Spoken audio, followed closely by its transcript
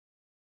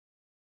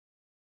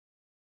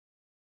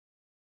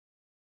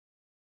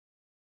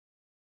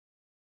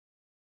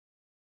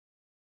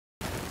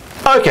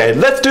Okay,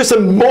 let's do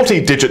some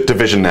multi-digit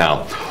division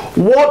now.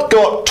 What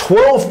got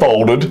 12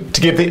 folded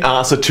to give the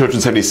answer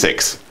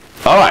 276?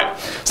 Alright,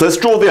 so let's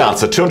draw the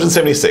answer,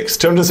 276.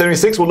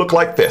 276 will look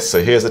like this.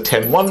 So here's a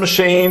 10-1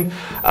 machine.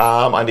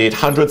 I need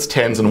hundreds,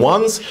 tens, and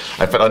ones.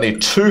 In fact, I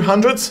need 2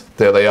 hundreds.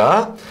 There they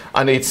are.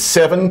 I need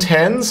 7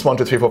 tens. 1,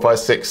 2, 3, 4, 5,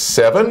 6,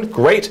 7.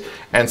 Great.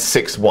 And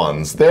 6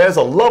 ones. There's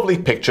a lovely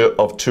picture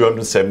of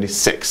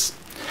 276.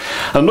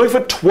 I'm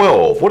looking for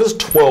 12. What does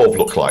 12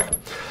 look like?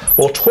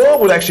 Well,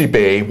 12 would actually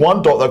be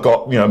one dot that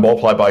got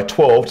multiplied by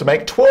 12 to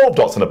make 12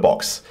 dots in a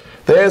box.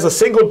 There's a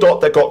single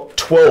dot that got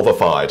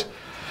 12ified.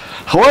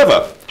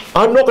 However,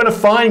 I'm not going to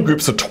find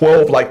groups of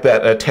 12 like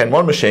that at a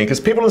 10-1 machine because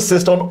people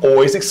insist on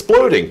always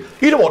exploding.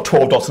 You don't want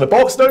 12 dots in a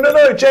box. No, no,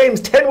 no,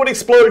 James, 10 would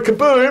explode,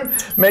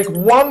 kaboom, make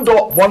 1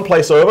 dot one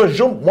place over,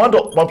 jump 1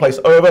 dot one place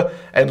over,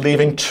 and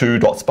leaving 2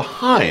 dots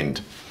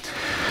behind.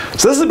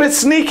 So this is a bit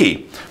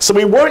sneaky. So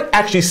we won't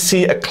actually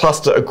see a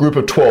cluster, a group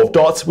of 12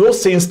 dots. We'll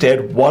see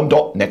instead 1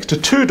 dot next to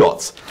 2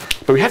 dots.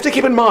 But we have to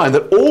keep in mind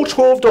that all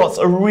 12 dots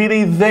are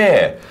really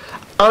there.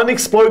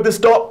 Unexplode this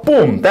dot,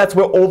 boom, that's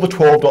where all the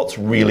 12 dots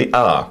really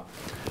are.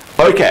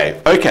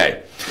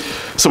 Okay.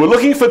 So we're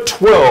looking for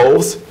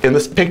 12s in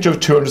this picture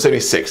of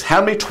 276. How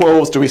many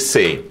 12s do we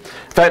see? In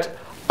fact,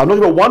 I'm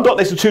looking for 1 dot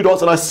next to 2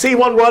 dots and I see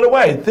one right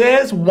away.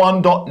 There's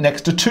 1 dot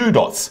next to 2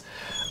 dots.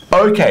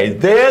 Okay,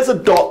 there's a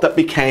dot that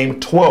became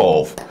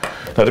 12.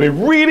 Now to be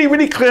really,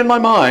 really clear in my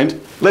mind,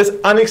 let's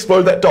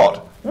unexplode that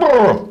dot.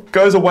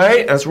 Goes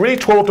away, and it's really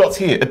 12 dots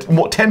here,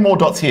 10 more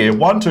dots here.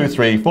 1, 2,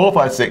 3, 4,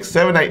 5, 6,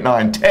 7, 8,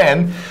 9,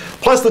 10,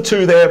 plus the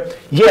 2 there.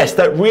 Yes,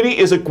 that really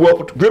is a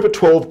group of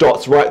 12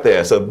 dots right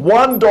there. So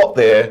 1 dot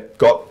there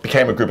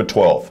became a group of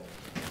 12.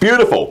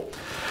 Beautiful.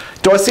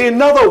 Do I see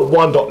another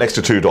 1 dot next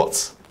to 2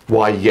 dots?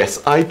 Why,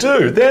 yes, I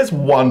do. There's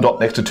 1 dot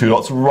next to 2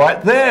 dots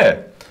right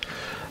there.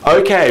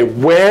 Okay,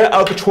 where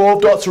are the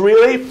 12 dots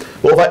really?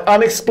 Well, if I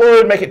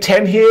unexplode, make it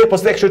 10 here,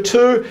 plus the extra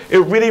 2, it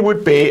really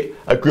would be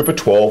a group of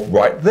 12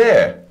 right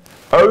there.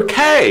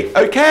 Okay.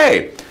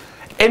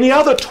 Any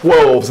other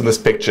 12s in this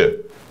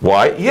picture?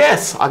 Why,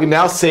 yes, I can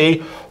now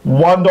see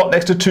 1 dot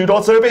next to 2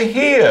 dots over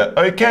here.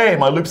 Okay,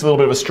 my loop's a little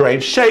bit of a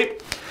strange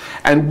shape.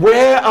 And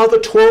where are the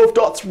 12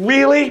 dots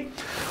really?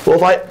 Well,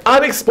 if I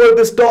unexplode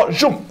this dot,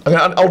 jump,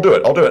 I'll do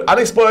it.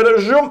 Unexplode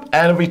it, jump,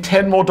 and it'll be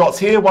 10 more dots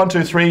here. 1,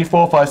 2, 3,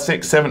 4, 5,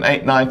 6, 7,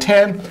 8, 9,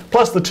 10,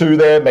 plus the 2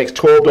 there makes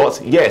 12 dots.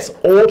 Yes,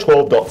 all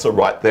 12 dots are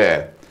right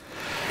there.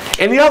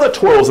 Any other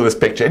 12s in this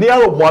picture? Any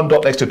other 1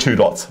 dot next to 2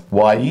 dots?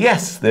 Why,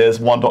 yes,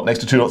 there's 1 dot next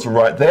to 2 dots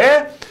right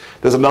there.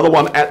 There's another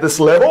one at this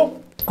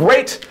level.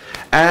 Great.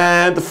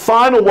 And the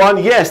final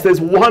one, yes,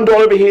 there's 1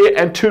 dot over here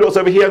and 2 dots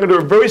over here. I'm going to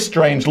do a very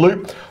strange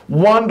loop.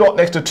 1 dot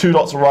next to 2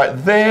 dots right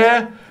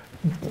there.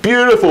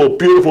 Beautiful.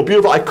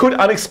 I could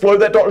unexplode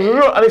that dot,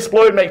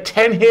 unexplode, make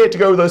 10 here to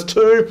go with those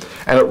 2,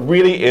 and it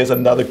really is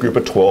another group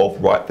of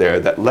 12 right there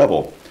at that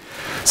level.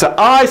 So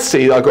I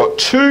see I've got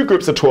 2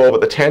 groups of 12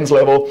 at the 10s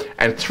level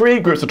and 3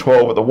 groups of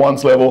 12 at the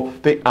 1s level.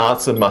 The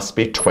answer must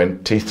be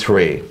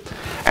 23.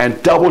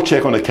 And double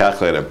check on the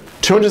calculator.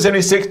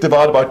 276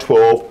 divided by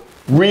 12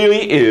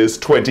 really is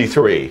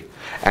 23.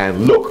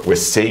 And look, we're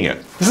seeing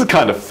it. This is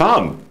kind of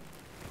fun.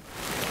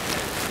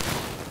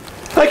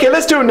 Okay,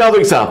 let's do another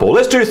example.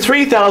 Let's do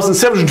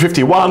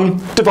 3,751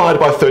 divided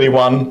by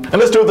 31, and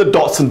let's do it the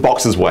dots and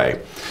boxes way.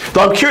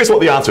 Though I'm curious what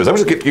the answer is. I'm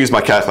just going to use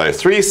my calculator.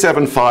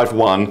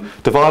 3,751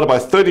 divided by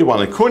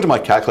 31, according to my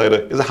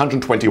calculator, is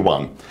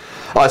 121. All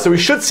right, so we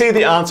should see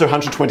the answer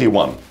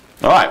 121. All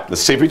right,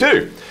 let's see if we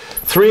do.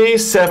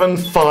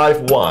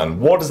 3,751,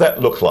 what does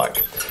that look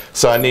like?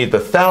 So I need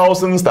the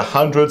thousands, the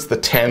hundreds, the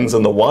tens,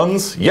 and the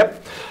ones.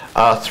 Yep.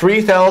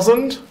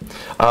 3,000,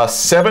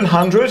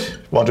 700,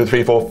 1, 2,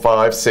 3, 4,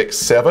 5, 6,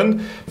 7.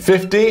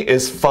 50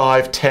 is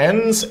 5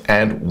 tens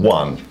and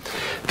 1.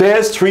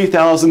 There's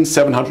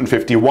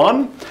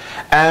 3,751.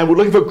 And we're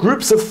looking for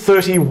groups of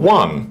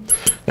 31.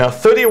 Now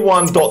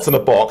 31 dots in a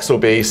box will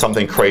be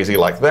something crazy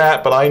like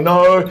that, but I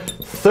know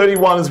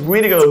 31 is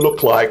really going to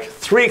look like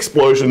 3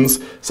 explosions,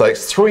 so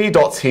it's 3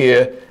 dots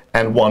here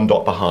and 1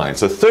 dot behind.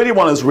 So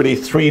 31 is really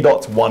 3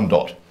 dots, 1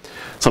 dot.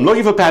 So I'm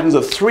looking for patterns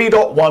of 3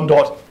 dot, 1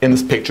 dot in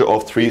this picture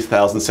of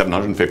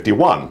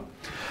 3,751. All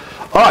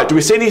right, do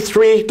we see any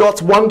 3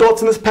 dots, 1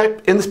 dots in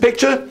this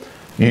picture?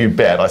 You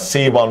bet, I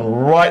see one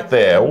right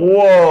there.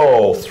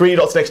 Whoa, 3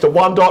 dots next to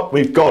 1 dot,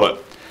 we've got it.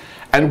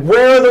 And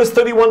where are those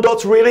 31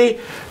 dots really?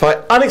 If I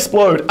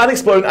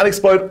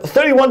unexplode,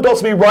 31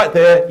 dots will be right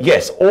there.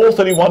 Yes, all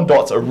 31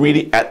 dots are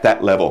really at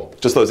that level.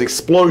 Just those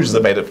explosions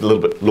have made it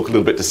look a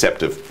little bit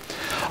deceptive.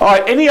 All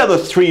right, any other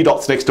 3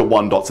 dots next to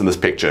 1 dots in this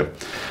picture?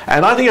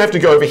 And I think I have to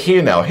go over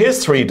here now.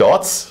 Here's 3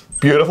 dots,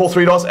 beautiful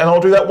 3 dots, and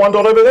I'll do that 1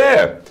 dot over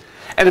there.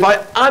 And if I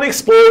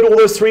unexplode all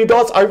those 3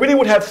 dots, I really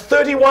would have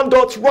 31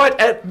 dots right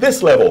at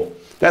this level.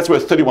 That's where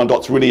 31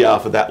 dots really are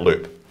for that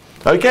loop.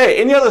 Okay,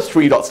 any other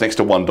 3 dots next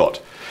to 1 dot?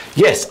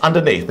 Yes,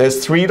 underneath.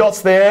 There's 3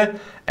 dots there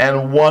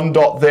and 1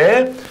 dot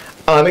there.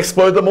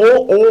 Unexplode them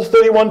all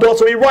 31 dots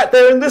will be right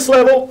there in this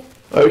level.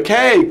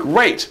 Okay,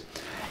 great.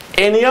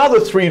 Any other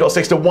 3 dots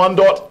next to 1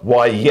 dot?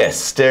 Why, yes,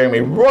 staring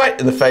me right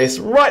in the face,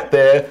 right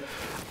there.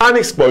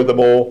 unexplode them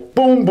all,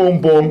 boom,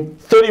 boom, boom,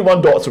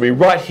 31 dots will be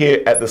right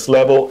here at this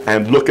level,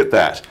 and look at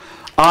that.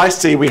 I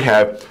see we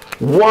have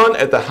 1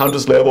 at the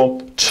hundreds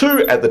level,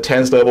 2 at the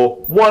tens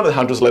level, 1 at the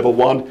hundreds level,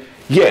 1.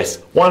 Yes,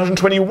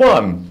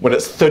 121 when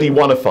it's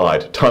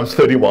 31ified times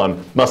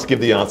 31 must give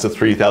the answer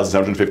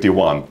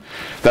 3,751.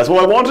 That's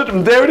what I wanted,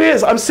 and there it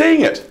is. I'm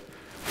seeing it.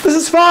 This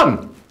is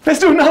fun. Let's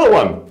do another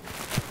one.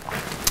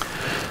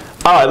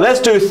 All right, let's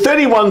do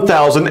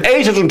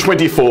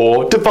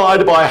 31,824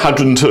 divided by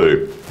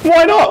 102.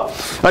 Why not?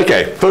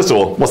 Okay, first of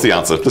all, what's the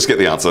answer? Let's get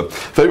the answer.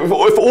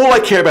 So if all I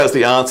care about is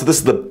the answer, this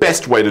is the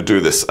best way to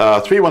do this.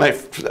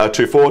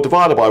 31824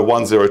 divided by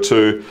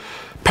 102,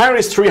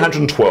 apparently it's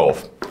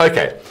 312.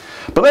 Okay,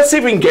 but let's see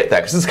if we can get that,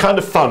 because it's kind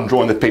of fun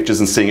drawing the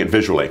pictures and seeing it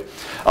visually.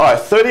 All right,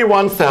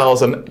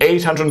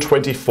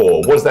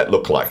 31,824, what does that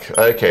look like?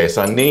 Okay,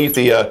 so I need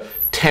the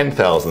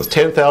 10,000s,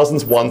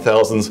 10,000s,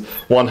 1,000s,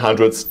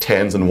 100s,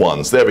 10s, and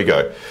 1s. There we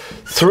go.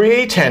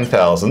 3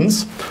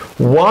 10,000s,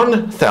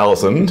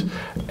 1,000,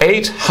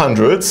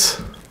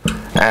 800s,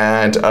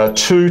 and 2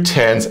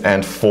 10s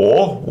and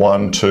 4.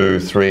 1, 2,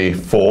 3,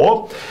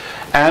 4.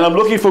 And I'm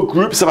looking for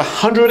groups of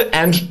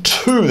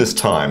 102 this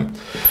time.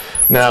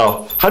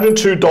 Now,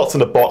 102 dots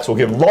in a box will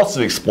give lots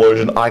of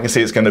explosion. I can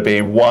see it's going to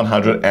be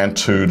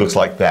 102, looks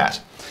like that.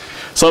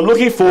 So I'm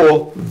looking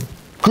for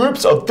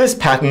groups of this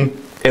pattern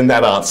in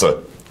that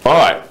answer. All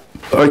right.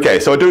 Okay,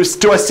 so do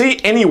I see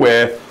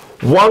anywhere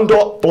 1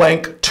 dot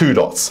blank 2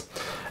 dots?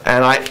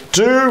 And I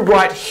do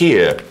right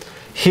here.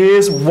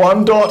 Here's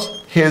 1 dot,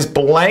 here's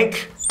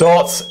blank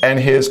dots, and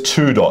here's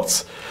 2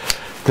 dots.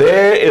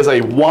 There is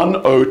a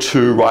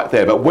 102 right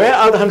there. But where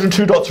are the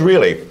 102 dots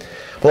really?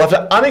 We'll have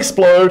to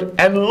unexplode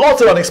and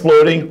lots of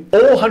unexploding.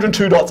 All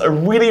 102 dots are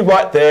really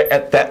right there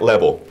at that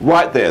level.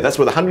 Right there. That's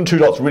where the 102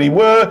 dots really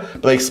were,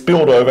 but they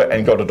spilled over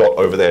and got a dot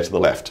over there to the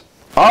left.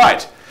 All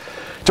right.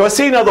 Do I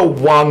see another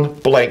 1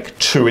 blank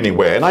 2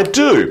 anywhere? And I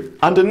do,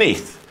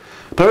 underneath.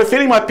 But I have a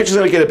feeling my picture's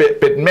going to get a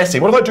bit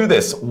messy. What if I do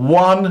this?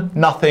 1,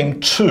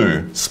 nothing,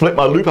 2. Split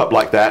my loop up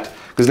like that,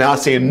 because now I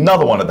see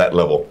another one at that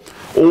level.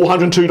 All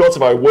 102 dots,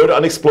 if I were to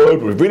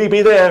unexplode, would really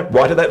be there,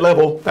 right at that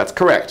level. That's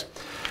correct.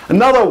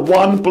 Another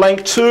 1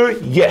 blank 2,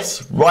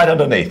 yes, right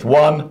underneath.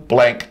 1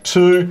 blank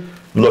 2,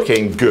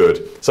 looking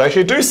good. So I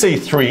actually do see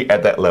 3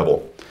 at that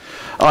level.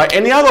 All right,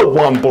 any other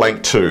 1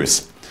 blank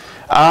 2s?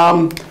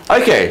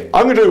 Okay,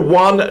 I'm going to do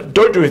 1,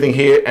 don't do anything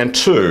here, and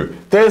 2.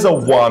 There's a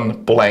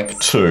 1 blank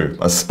 2.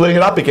 I'm splitting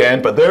it up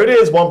again, but there it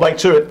is, 1 blank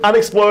 2. And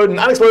unexplode, and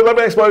unexplode,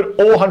 unexplode,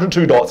 all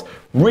 102 dots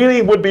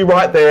really would be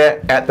right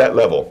there at that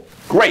level.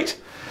 Great.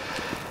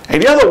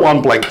 Any other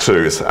 1 blank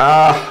 2s?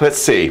 Let's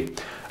see.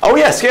 Oh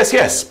yes, yes,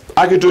 yes.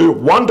 I could do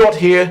 1 dot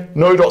here,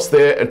 no dots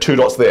there, and 2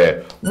 dots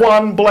there.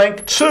 1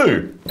 blank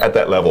 2 at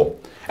that level.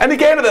 And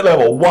again at that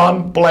level,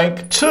 1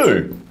 blank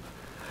 2.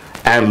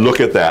 And look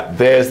at that,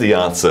 there's the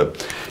answer.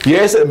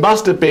 Yes, it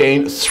must have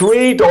been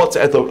 3 dots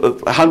at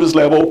the hundreds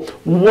level,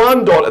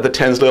 1 dot at the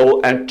tens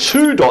level, and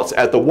 2 dots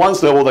at the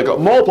ones level that got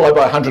multiplied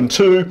by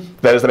 102.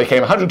 That is, they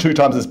became 102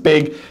 times as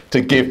big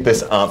to give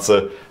this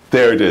answer.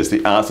 There it is,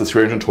 the answer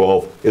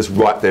 312 is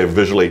right there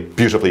visually,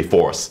 beautifully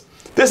for us.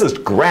 This is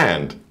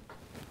grand.